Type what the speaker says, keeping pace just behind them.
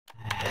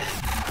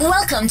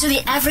Welcome to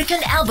the African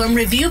Album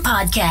Review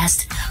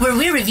Podcast, where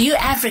we review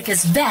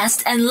Africa's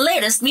best and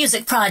latest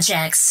music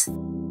projects.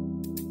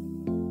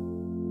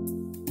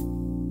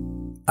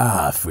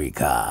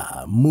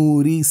 Africa,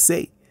 Moody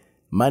say.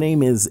 My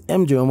name is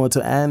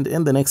Wemoto, and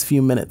in the next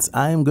few minutes,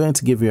 I am going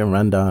to give you a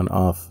rundown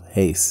of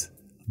HEIS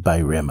by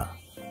Rema.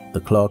 The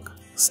clock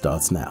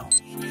starts now.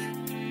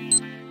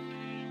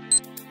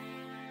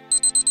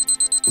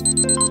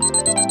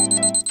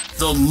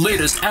 The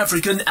latest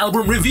African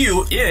album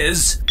review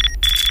is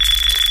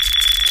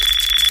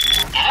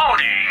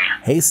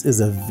HEIS is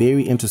a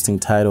very interesting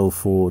title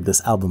for this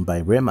album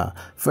by Rema.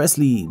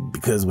 Firstly,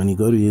 because when you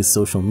go to his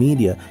social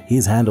media,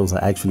 his handles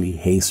are actually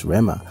HEIS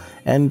Rema.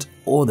 And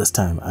all this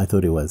time, I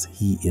thought it was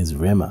He is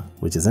Rema,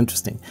 which is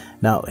interesting.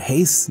 Now,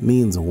 HEIS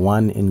means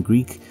one in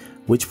Greek,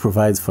 which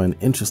provides for an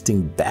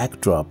interesting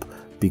backdrop,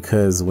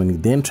 because when you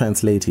then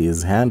translate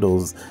his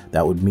handles,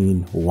 that would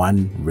mean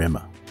one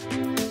Rema.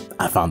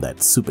 I found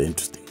that super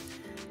interesting.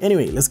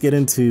 Anyway, let's get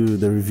into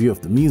the review of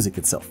the music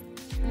itself.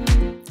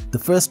 The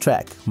first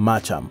track,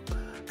 Macham,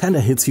 kind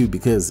of hits you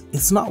because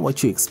it's not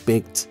what you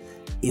expect,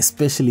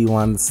 especially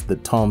once the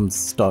toms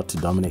start to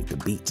dominate the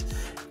beat.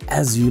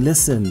 As you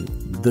listen,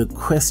 the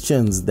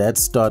questions that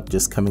start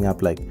just coming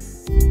up like,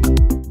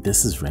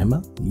 this is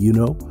Rema, you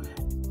know?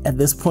 At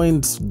this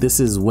point, this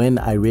is when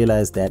I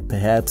realized that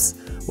perhaps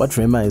what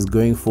Rema is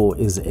going for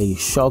is a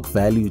shock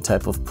value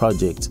type of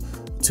project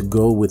to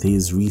go with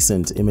his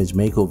recent image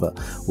makeover,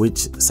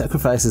 which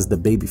sacrifices the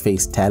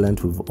babyface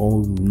talent we've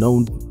all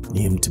known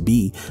him to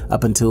be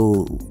up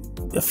until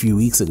a few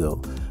weeks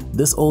ago.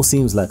 This all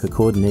seems like a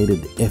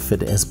coordinated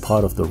effort as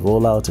part of the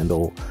rollout and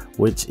all,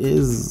 which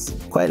is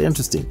quite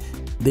interesting.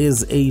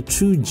 There's a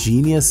true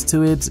genius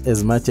to it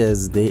as much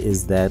as there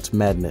is that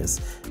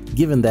madness,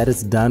 given that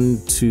it's done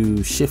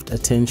to shift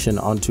attention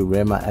onto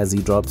Rema as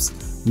he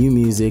drops new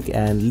music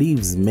and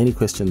leaves many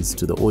questions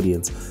to the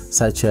audience,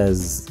 such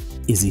as,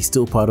 is he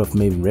still part of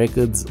Maven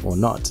Records or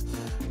not?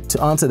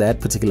 To answer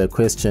that particular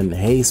question,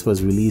 HEIS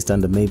was released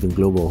under Maven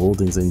Global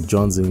Holdings and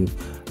Johnson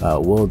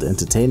World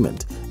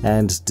Entertainment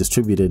and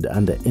distributed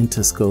under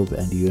Interscope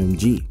and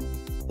UMG.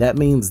 That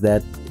means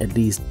that at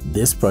least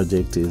this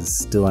project is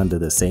still under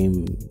the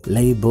same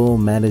label,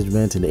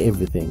 management and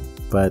everything,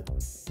 but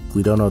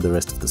we don't know the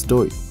rest of the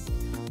story.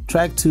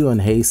 Track 2 on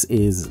HEIS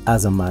is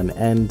Azaman,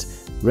 and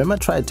Rema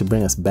tried to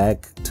bring us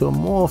back to a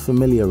more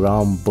familiar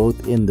realm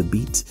both in the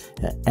beat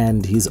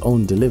and his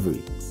own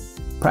delivery.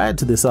 Prior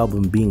to this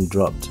album being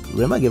dropped,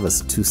 Rema gave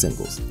us 2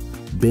 singles,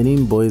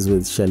 Benin Boys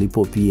with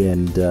Shallipopi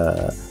and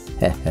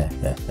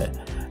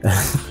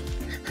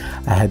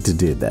I had to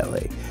do it that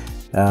way.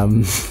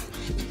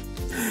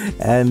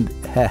 And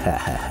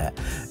Hehehe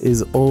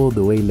is all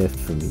the way left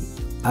for me.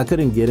 I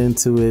couldn't get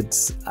into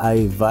it.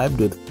 I vibed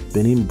with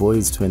Benin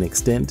Boys to an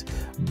extent,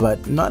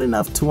 but not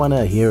enough to want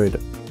to hear it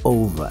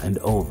over and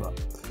over.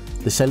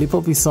 The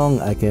Shallipopi song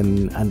I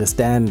can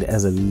understand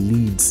as a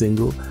lead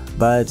single,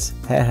 but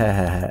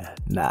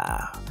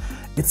nah.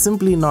 It's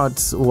simply not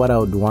what I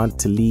would want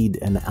to lead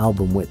an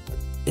album with,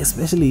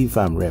 especially if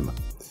I'm Rema.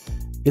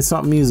 It's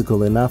not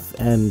musical enough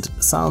and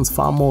sounds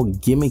far more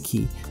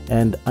gimmicky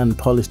and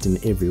unpolished in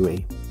every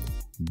way.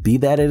 Be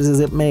that as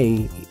it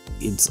may,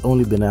 it's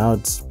only been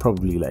out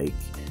probably like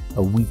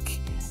a week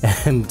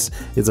and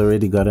it's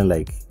already gotten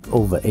like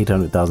over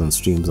 800,000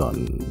 streams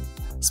on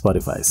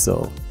Spotify,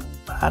 so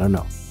I don't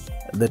know.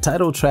 The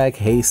title track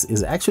HEIS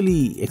is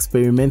actually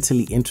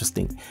experimentally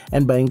interesting,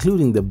 and by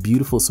including the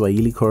beautiful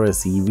Swahili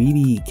chorus, he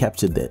really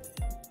captured the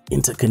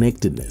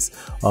interconnectedness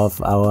of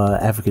our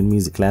African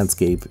music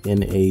landscape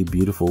in a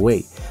beautiful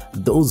way.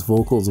 Those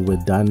vocals were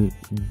done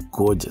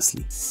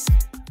gorgeously.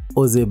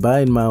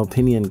 Ozeba, in my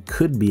opinion,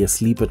 could be a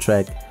sleeper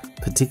track,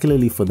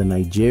 particularly for the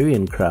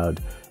Nigerian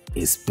crowd,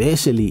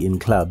 especially in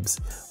clubs.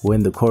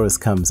 When the chorus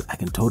comes, I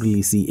can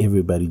totally see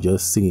everybody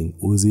just singing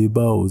Ozeba,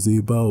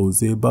 Ozeba,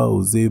 Ozeba,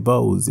 Ozeba,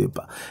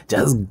 Ozeba,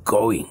 just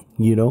going,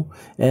 you know,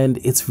 and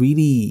it's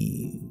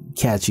really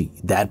catchy.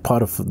 That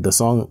part of the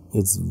song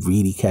is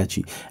really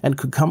catchy and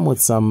could come with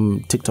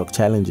some TikTok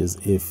challenges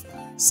if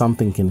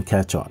something can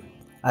catch on.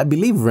 I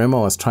believe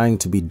Rema was trying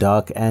to be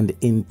dark and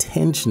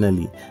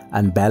intentionally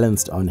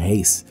unbalanced on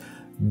HEIS.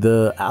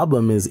 The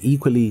album is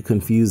equally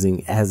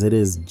confusing as it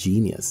is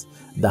genius.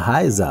 The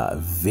highs are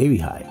very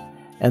high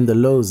and the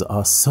lows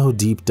are so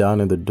deep down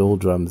in the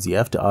doldrums you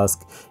have to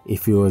ask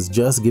if he was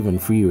just given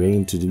free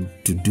rein to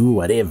do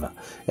whatever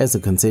as a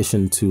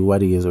concession to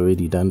what he has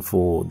already done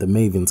for the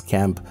Mavens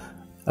camp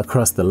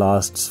across the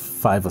last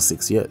 5 or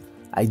 6 years.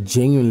 I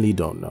genuinely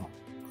don't know.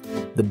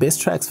 The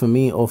best tracks for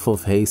me off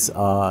of HEIS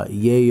are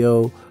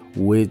Yayo,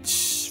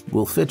 which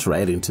will fit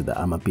right into the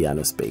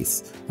Amapiano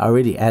space. I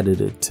already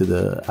added it to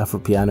the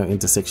Afropiano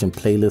intersection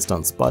playlist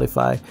on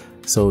Spotify,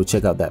 so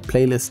check out that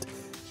playlist.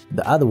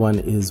 The other one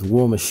is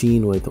War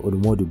Machine with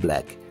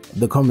OdumoduBlvck.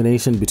 The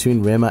combination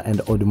between Rema and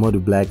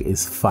OdumoduBlvck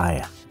is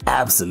fire.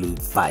 Absolute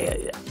fire,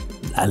 yeah.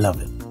 I love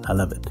it. I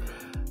love it.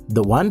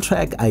 The one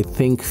track I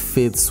think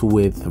fits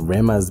with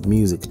Rema's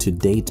music to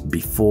date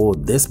before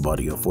this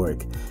body of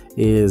work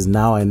is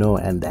Now I Know,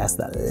 and that's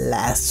the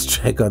last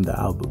track on the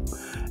album.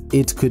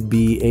 It could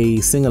be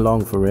a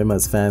sing-along for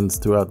Rema's fans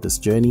throughout this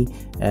journey,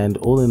 and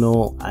all in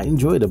all, I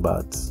enjoyed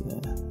about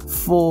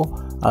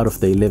 4 out of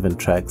the 11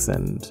 tracks,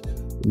 and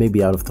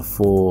maybe out of the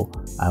 4,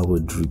 I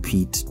would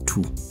repeat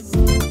 2,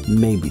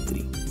 maybe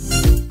 3.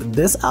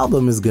 This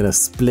album is gonna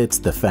split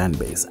the fan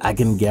base. I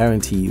can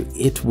guarantee you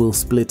it will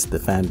split the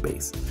fan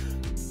base.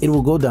 It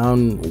will go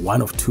down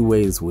one of 2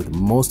 ways with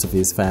most of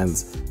his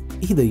fans.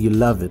 Either you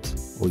love it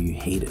or you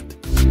hate it.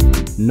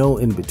 No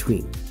in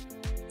between.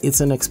 It's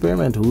an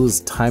experiment whose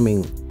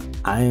timing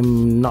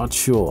I'm not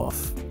sure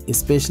of,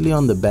 especially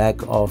on the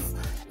back of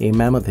a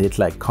mammoth hit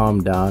like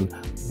Calm Down,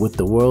 with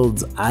the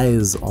world's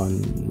eyes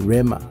on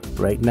Rema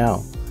right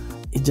now.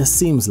 It just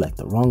seems like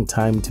the wrong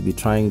time to be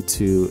trying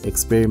to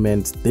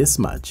experiment this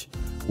much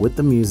with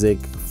the music,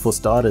 for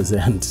starters,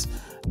 and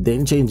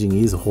then changing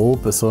his whole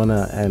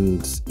persona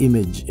and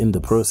image in the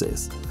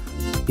process.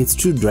 It's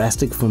too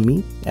drastic for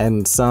me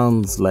and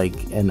sounds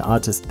like an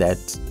artist that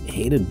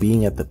hated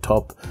being at the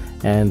top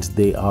and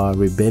they are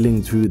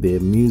rebelling through their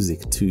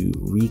music to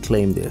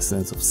reclaim their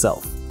sense of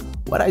self.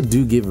 What I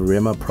do give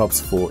Rema props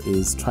for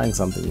is trying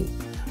something new.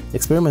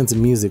 Experiments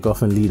in music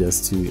often lead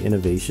us to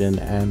innovation,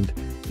 and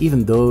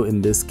even though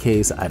in this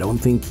case I don't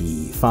think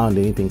he found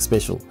anything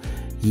special,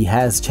 he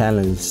has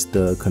challenged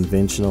the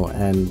conventional,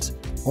 and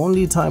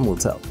only time will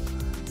tell.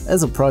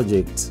 As a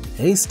project,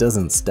 HEIS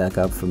doesn't stack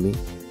up for me.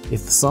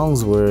 If the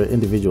songs were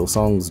individual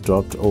songs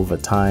dropped over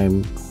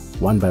time,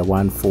 one by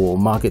one for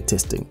market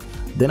testing,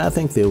 then I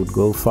think they would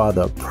go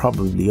farther,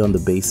 probably on the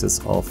basis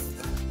of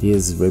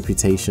his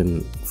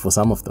reputation for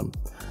some of them.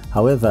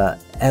 However,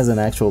 as an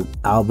actual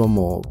album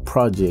or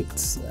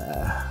project,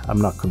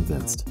 I'm not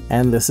convinced.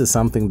 And this is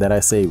something that I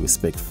say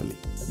respectfully.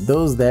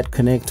 Those that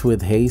connect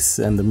with HEIS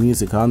and the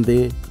music on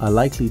there are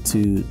likely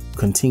to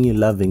continue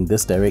loving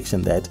this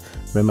direction that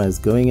Rema is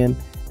going in,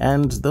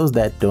 and those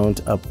that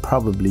don't are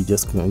probably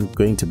just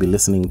going to be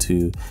listening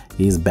to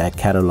his back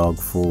catalog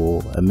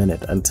for a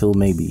minute until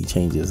maybe he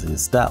changes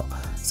his style.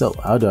 So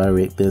how do I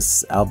rate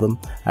this album?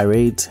 I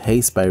rate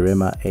HEIS by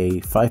Rema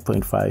a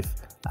 5.5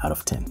 out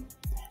of 10.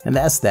 And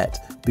that's that.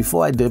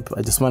 Before I dip,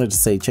 I just wanted to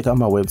say check out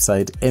my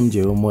website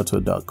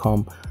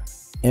mjwemoto.com,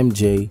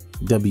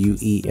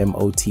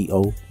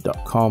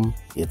 mjwemoto.com.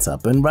 It's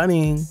up and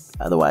running.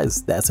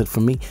 Otherwise, that's it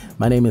from me.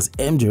 My name is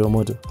MJ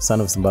Wemoto,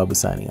 son of Zimbabwe,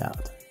 signing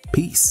out.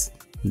 Peace.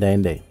 Day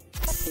and day.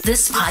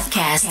 This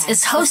podcast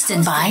is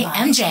hosted by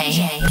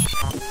MJ.